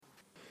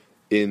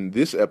In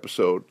this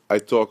episode, I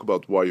talk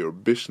about why your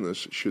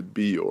business should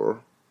be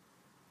your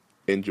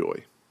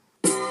enjoy.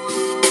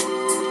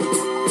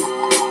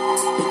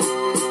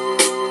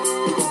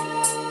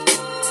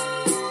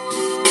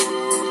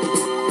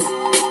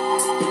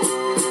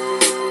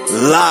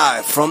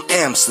 Live from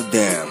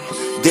Amsterdam,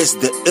 this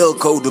is the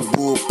Eelco the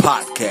Boer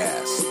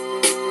podcast.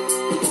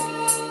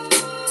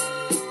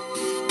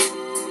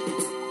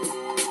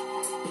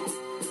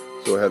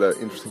 So I had an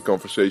interesting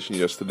conversation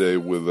yesterday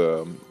with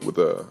a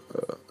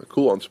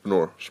cool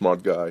entrepreneur,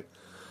 smart guy,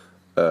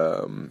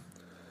 and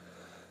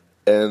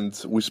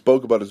we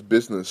spoke about his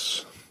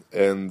business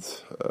and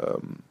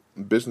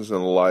business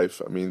and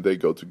life. I mean, they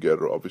go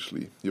together.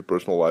 Obviously, your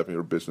personal life and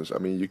your business. I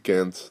mean, you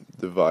can't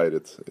divide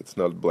it. It's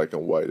not black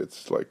and white.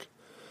 It's like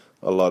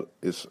a lot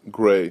is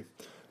gray.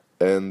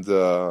 And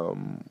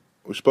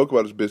we spoke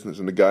about his business,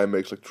 and the guy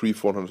makes like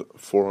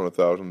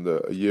 400,000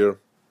 a year.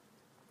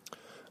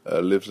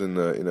 Lives in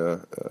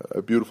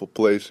a beautiful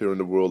place here in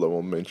the world. I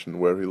won't mention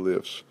where he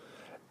lives,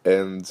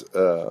 and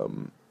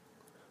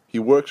he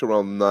works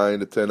around 9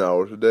 to 10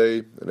 hours a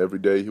day. And every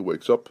day he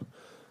wakes up.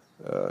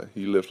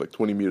 He lives like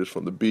 20 meters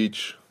from the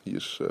beach. He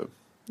is,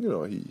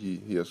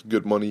 he has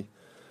good money,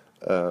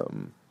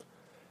 and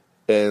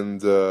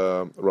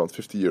around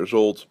 50 years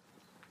old.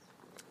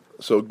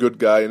 So good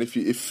guy. And if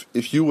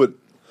you would,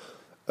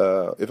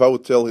 if I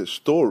would tell his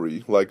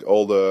story, like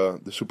all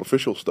the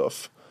superficial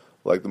stuff,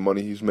 like the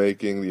money he's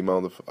making, the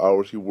amount of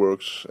hours he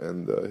works,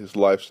 and his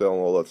lifestyle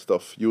and all that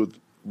stuff, you would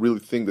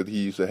really think that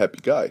he's a happy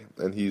guy,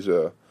 and he's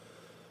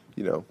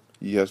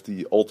he has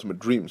the ultimate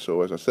dream.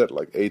 So as I said,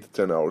 like 8 to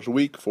 10 hours a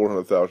week,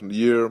 400,000 a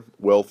year,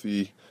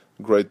 wealthy,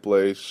 great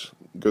place,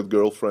 good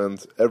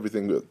girlfriend,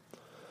 everything good.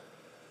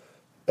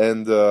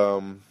 And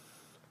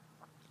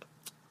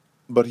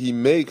but he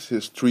makes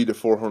his 3 to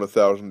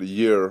 400,000 a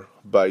year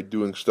by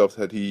doing stuff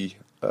that he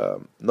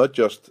not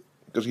just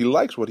because he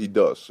likes what he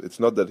does. It's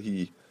not that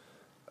he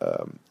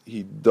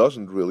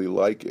doesn't really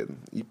like it.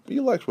 He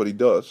likes what he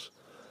does,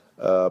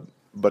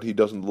 but he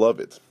doesn't love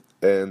it.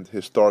 And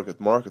his target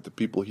market, the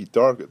people he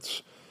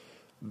targets,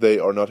 they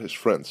are not his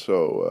friends.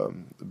 So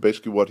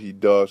basically, what he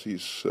does,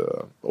 he's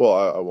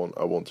I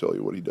won't tell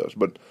you what he does,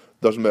 but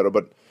doesn't matter.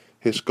 But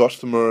his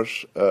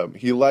customers,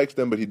 he likes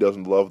them, but he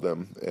doesn't love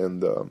them,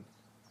 and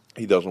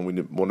he doesn't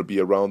want to be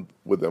around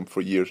with them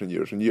for years and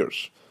years and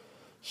years.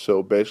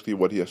 So basically,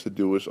 what he has to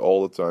do is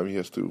all the time he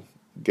has to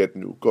get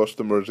new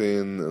customers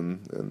in,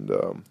 and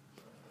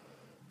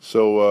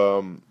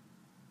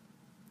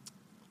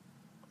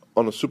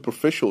on a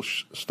superficial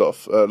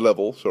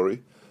level,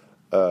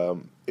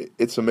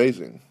 it's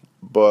amazing.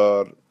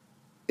 But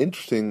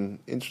interesting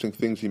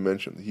things he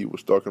mentioned. He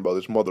was talking about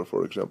his mother,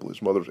 for example.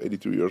 His mother is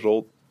 82 years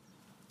old,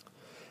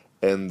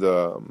 and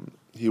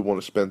he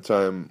wants to spend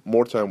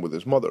more time with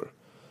his mother,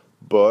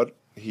 but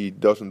he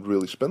doesn't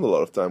really spend a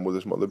lot of time with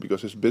his mother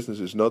because his business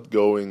is not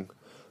going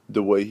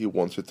the way he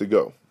wants it to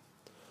go.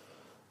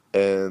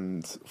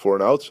 And for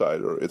an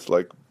outsider, it's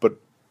like, but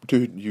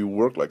dude, you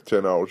work like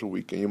 10 hours a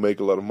week and you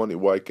make a lot of money.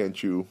 Why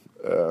can't you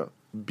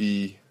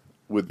be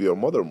with your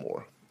mother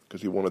more?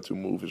 Because he wanted to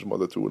move his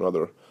mother to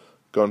another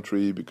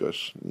country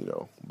because,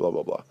 blah,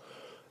 blah, blah.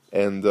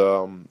 And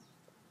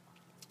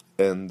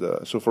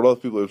so for a lot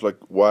of people, it's like,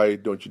 why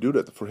don't you do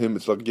that? For him,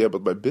 it's like, yeah,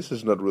 but my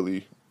business is not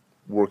really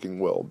working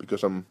well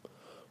because I'm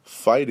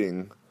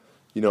fighting.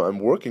 I'm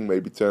working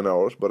maybe 10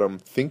 hours, but I'm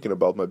thinking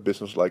about my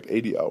business like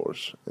 80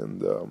 hours.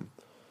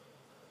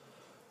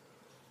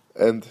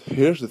 And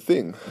here's the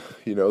thing,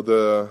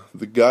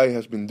 the guy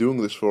has been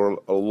doing this for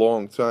a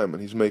long time,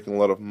 and he's making a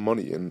lot of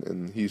money,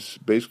 and he's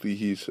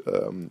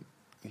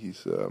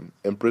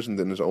imprisoned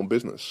in his own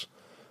business,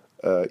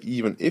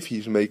 even if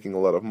he's making a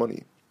lot of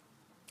money.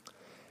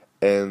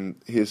 And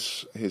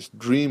his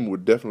dream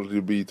would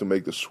definitely be to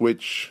make the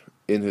switch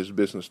in his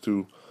business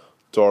to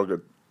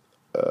target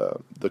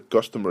the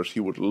customers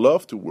he would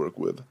love to work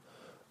with,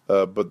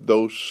 but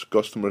those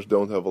customers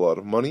don't have a lot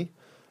of money.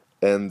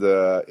 And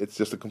it's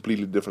just a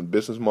completely different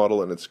business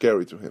model, and it's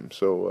scary to him.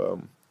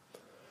 So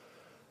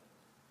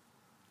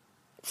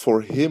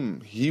for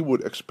him, he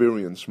would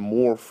experience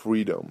more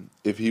freedom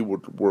if he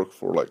would work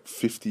for like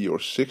 50 or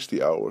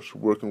 60 hours,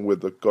 working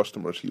with the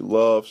customers he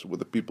loves, with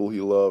the people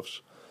he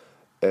loves,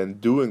 and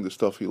doing the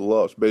stuff he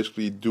loves,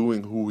 basically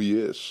doing who he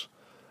is.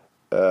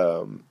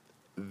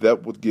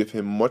 That would give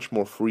him much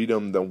more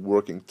freedom than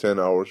working 10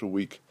 hours a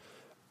week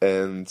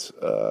and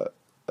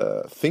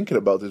thinking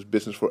about his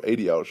business for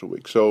 80 hours a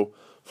week. So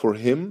for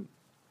him,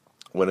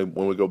 when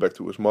we go back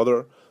to his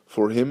mother,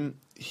 for him,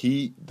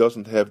 he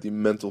doesn't have the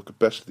mental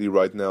capacity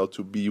right now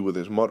to be with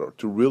his mother.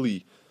 To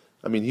really,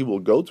 he will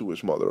go to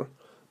his mother,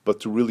 but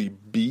to really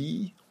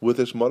be with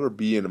his mother,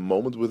 be in a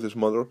moment with his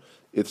mother,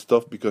 it's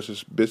tough because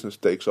his business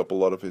takes up a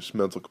lot of his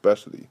mental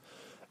capacity.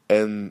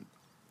 And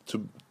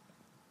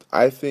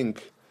I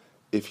think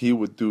if he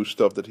would do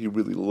stuff that he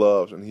really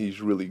loves and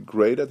he's really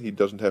great at, he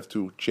doesn't have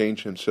to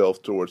change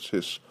himself towards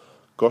his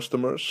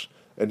customers,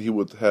 and he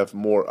would have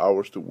more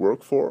hours to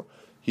work for.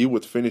 He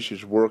would finish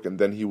his work, and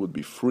then he would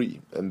be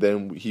free, and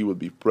then he would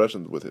be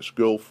present with his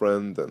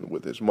girlfriend and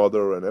with his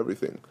mother and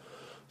everything.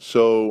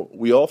 So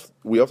we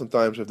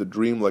oftentimes have the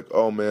dream like,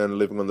 oh man,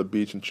 living on the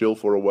beach and chill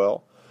for a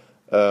while.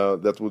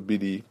 That would be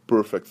the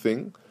perfect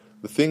thing.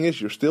 The thing is,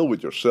 you're still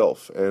with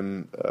yourself,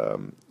 and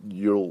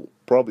you'll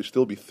probably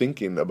still be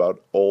thinking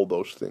about all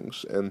those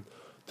things. And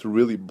to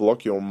really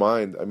block your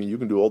mind, I mean, you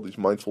can do all these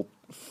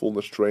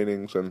mindfulness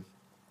trainings, and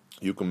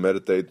you can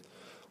meditate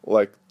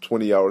like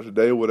 20 hours a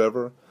day or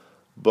whatever.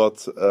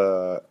 But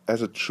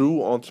as a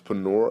true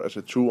entrepreneur,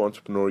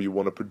 you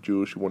want to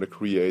produce, you want to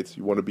create,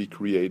 you want to be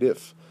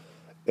creative.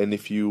 And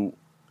if you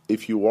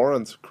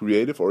aren't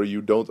creative, or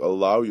you don't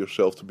allow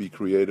yourself to be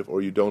creative,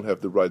 or you don't have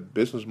the right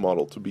business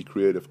model to be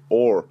creative,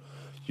 or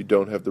you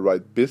don't have the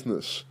right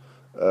business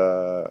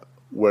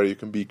where you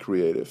can be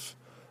creative,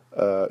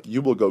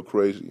 you will go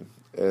crazy.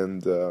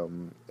 And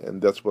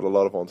that's what a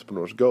lot of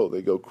entrepreneurs go.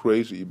 They go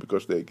crazy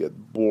because they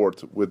get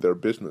bored with their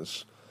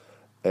business.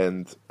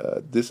 And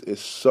this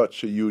is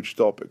such a huge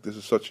topic.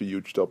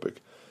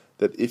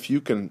 That if you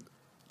can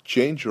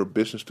change your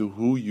business to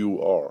who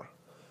you are,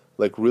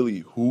 like really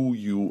who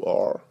you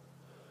are,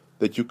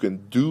 that you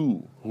can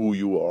do who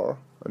you are.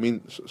 I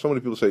mean, so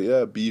many people say,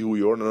 yeah, be who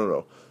you are.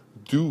 No.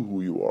 Do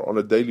who you are on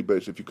a daily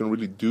basis. If you can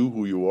really do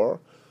who you are,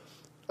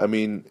 I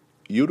mean,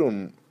 you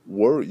don't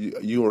worry.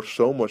 You are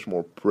so much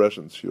more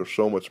present. You're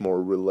so much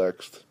more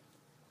relaxed.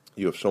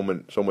 You have so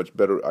much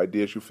better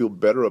ideas. You feel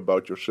better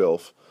about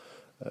yourself.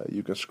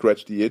 You can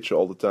scratch the itch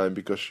all the time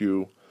because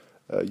you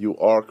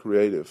are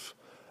creative,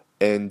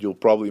 and you'll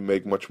probably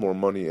make much more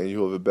money, and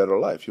you'll have a better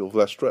life. You'll have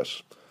less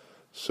stress.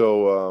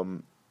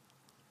 So,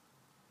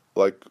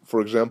 like for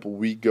example,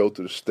 we go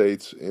to the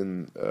States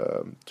in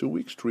 2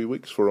 weeks, 3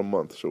 weeks for a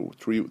month. So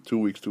 2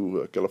 weeks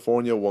to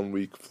California, 1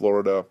 week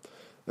Florida,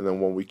 and then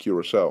 1 week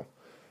Curacao.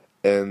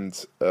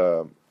 And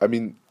I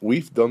mean,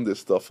 we've done this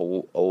stuff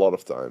a lot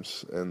of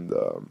times, and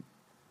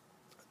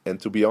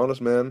to be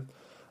honest, man,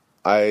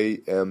 I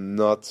am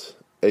not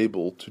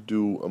able to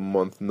do a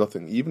month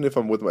nothing. Even if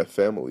I'm with my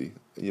family,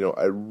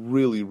 I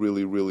really,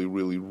 really, really,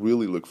 really,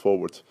 really look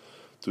forward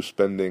to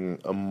spending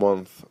a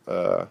month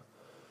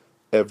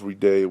every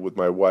day with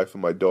my wife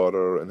and my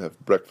daughter, and have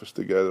breakfast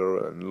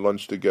together, and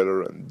lunch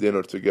together, and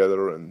dinner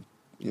together, and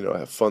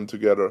have fun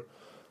together.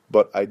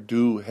 But I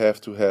do have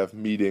to have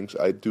meetings.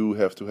 I do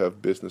have to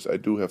have business. I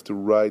do have to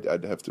write. I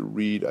have to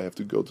read. I have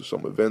to go to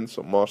some events,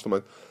 some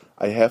mastermind.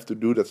 I have to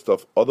do that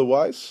stuff.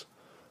 Otherwise,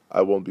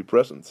 I won't be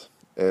present.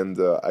 And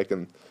I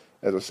can,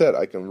 as I said,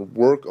 I can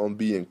work on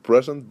being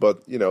present.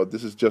 But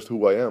this is just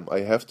who I am.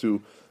 I have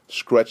to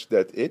scratch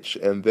that itch,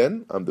 and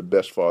then I'm the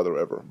best father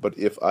ever. But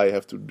if I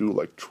have to do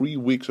like 3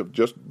 weeks of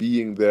just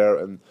being there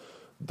and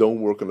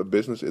don't work on the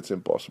business, it's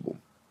impossible.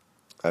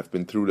 I've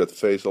been through that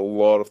phase a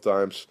lot of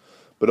times,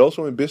 but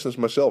also in business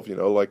myself.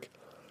 Like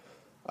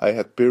I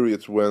had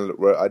periods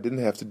where I didn't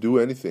have to do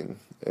anything,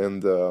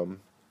 and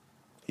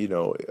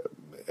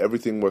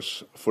everything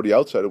was, for the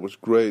outside it was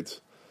great,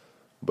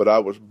 but I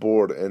was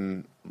bored,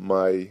 and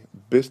my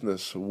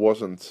business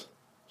wasn't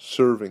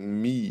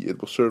serving me. It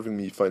was serving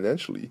me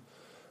financially,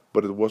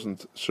 but it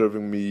wasn't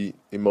serving me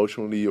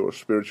emotionally or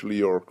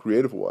spiritually or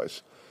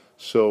creative-wise.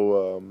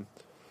 So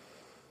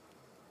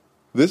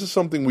this is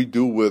something we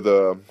do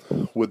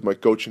with my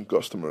coaching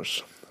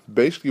customers.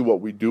 Basically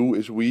what we do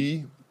is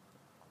we,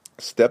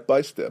 step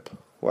by step,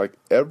 like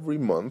every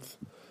month,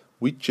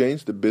 we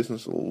change the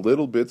business a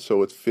little bit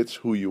so it fits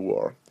who you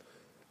are.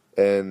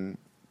 And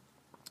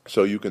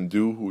so you can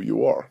do who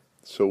you are.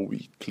 So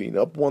we clean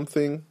up one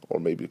thing, or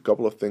maybe a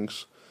couple of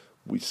things.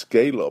 We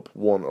scale up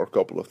one or a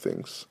couple of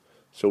things,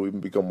 so we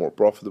become more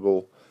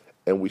profitable,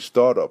 and we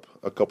start up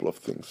a couple of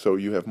things, so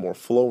you have more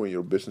flow in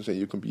your business and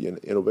you can be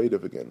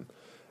innovative again.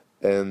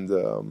 And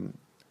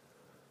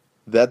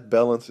that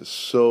balance is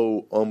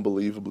so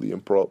unbelievably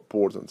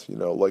important,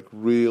 like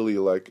really,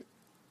 like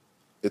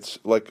it's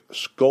like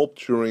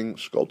sculpting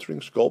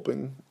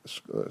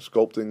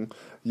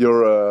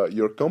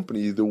your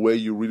company the way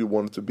you really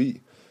want it to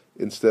be,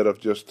 instead of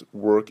just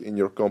work in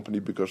your company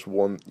because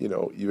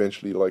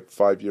eventually, like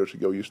 5 years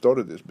ago you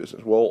started this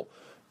business. Well,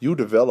 you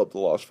developed the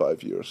last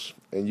 5 years,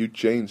 and you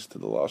changed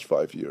the last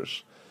 5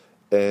 years.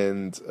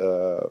 And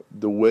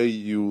the way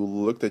you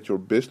looked at your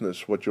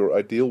business, what your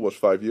ideal was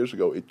 5 years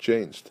ago, it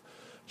changed.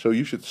 So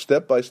you should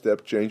step by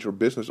step change your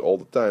business all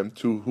the time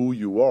to who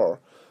you are,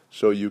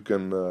 so you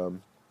can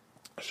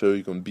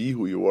be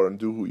who you are and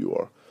do who you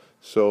are.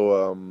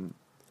 So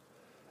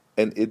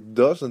and it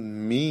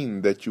doesn't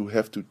mean that you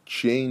have to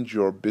change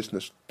your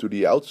business to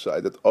the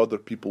outside, that other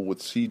people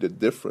would see the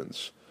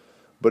difference.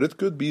 But it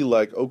could be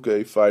like,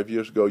 okay, 5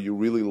 years ago you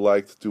really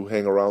liked to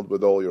hang around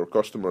with all your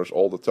customers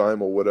all the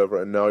time or whatever,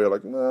 and now you're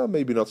like, nah,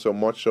 maybe not so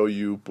much, so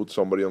you put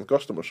somebody on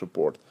customer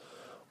support.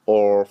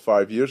 Or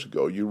 5 years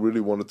ago you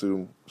really wanted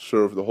to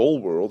serve the whole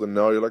world, and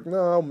now you're like,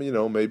 no,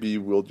 maybe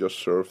we'll just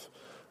serve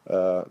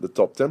the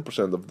top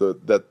 10% of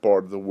that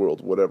part of the world,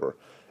 whatever.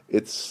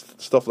 It's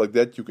stuff like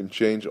that you can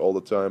change all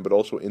the time, but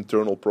also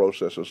internal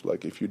processes.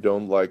 Like if you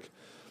don't like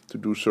to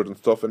do certain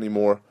stuff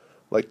anymore,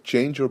 like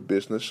change your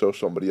business so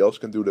somebody else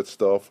can do that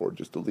stuff, or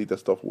just delete that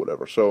stuff,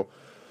 whatever. So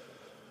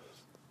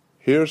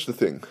here's the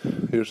thing.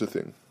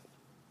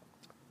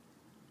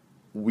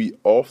 we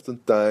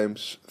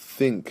oftentimes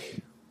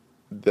think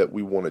that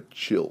we want to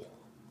chill.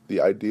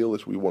 The ideal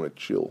is we want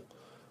to chill.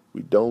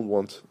 We don't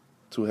want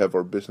to have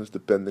our business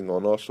depending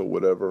on us or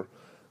whatever.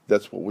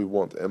 That's what we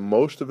want. And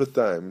most of the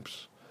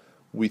times,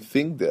 we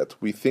think that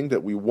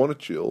we want to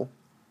chill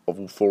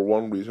for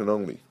one reason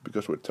only,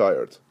 because we're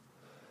tired.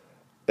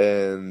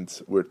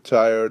 And we're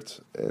tired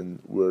and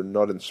we're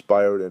not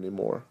inspired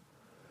anymore.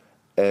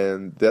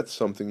 And that's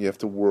something you have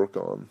to work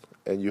on.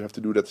 And you have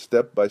to do that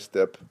step by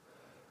step,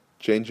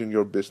 changing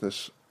your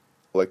business,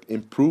 like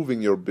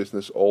improving your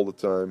business all the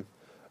time.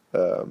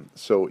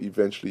 So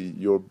eventually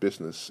your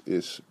business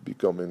is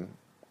becoming,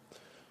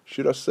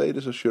 should I say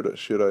this or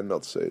should I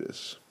not say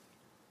this?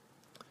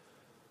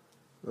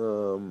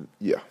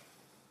 Yeah,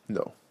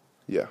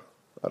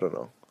 I don't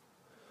know.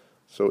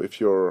 So if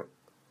you're,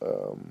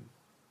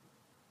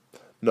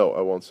 no,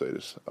 I won't say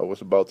this. I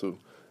was about to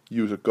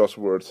use a cuss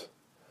word,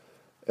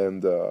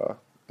 and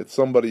it's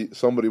somebody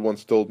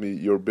once told me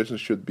your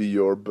business should be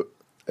your,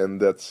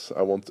 and that's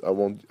I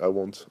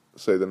won't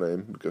say the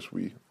name because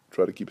we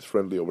try to keep it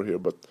friendly over here,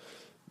 but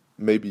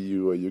maybe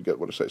you get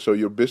what I say. So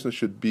your business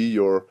should be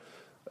your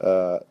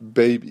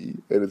baby,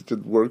 and it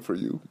should work for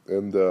you,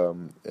 and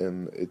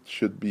it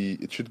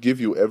should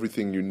give you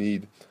everything you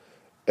need,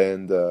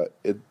 and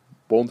it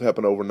won't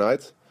happen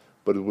overnight,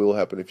 but it will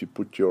happen if you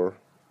put your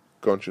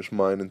conscious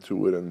mind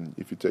into it, and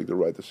if you take the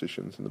right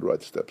decisions and the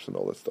right steps and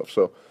all that stuff.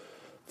 So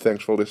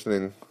thanks for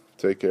listening.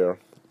 Take care.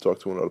 Talk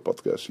to another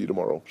podcast. See you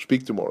tomorrow.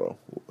 Speak tomorrow.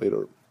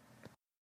 Later.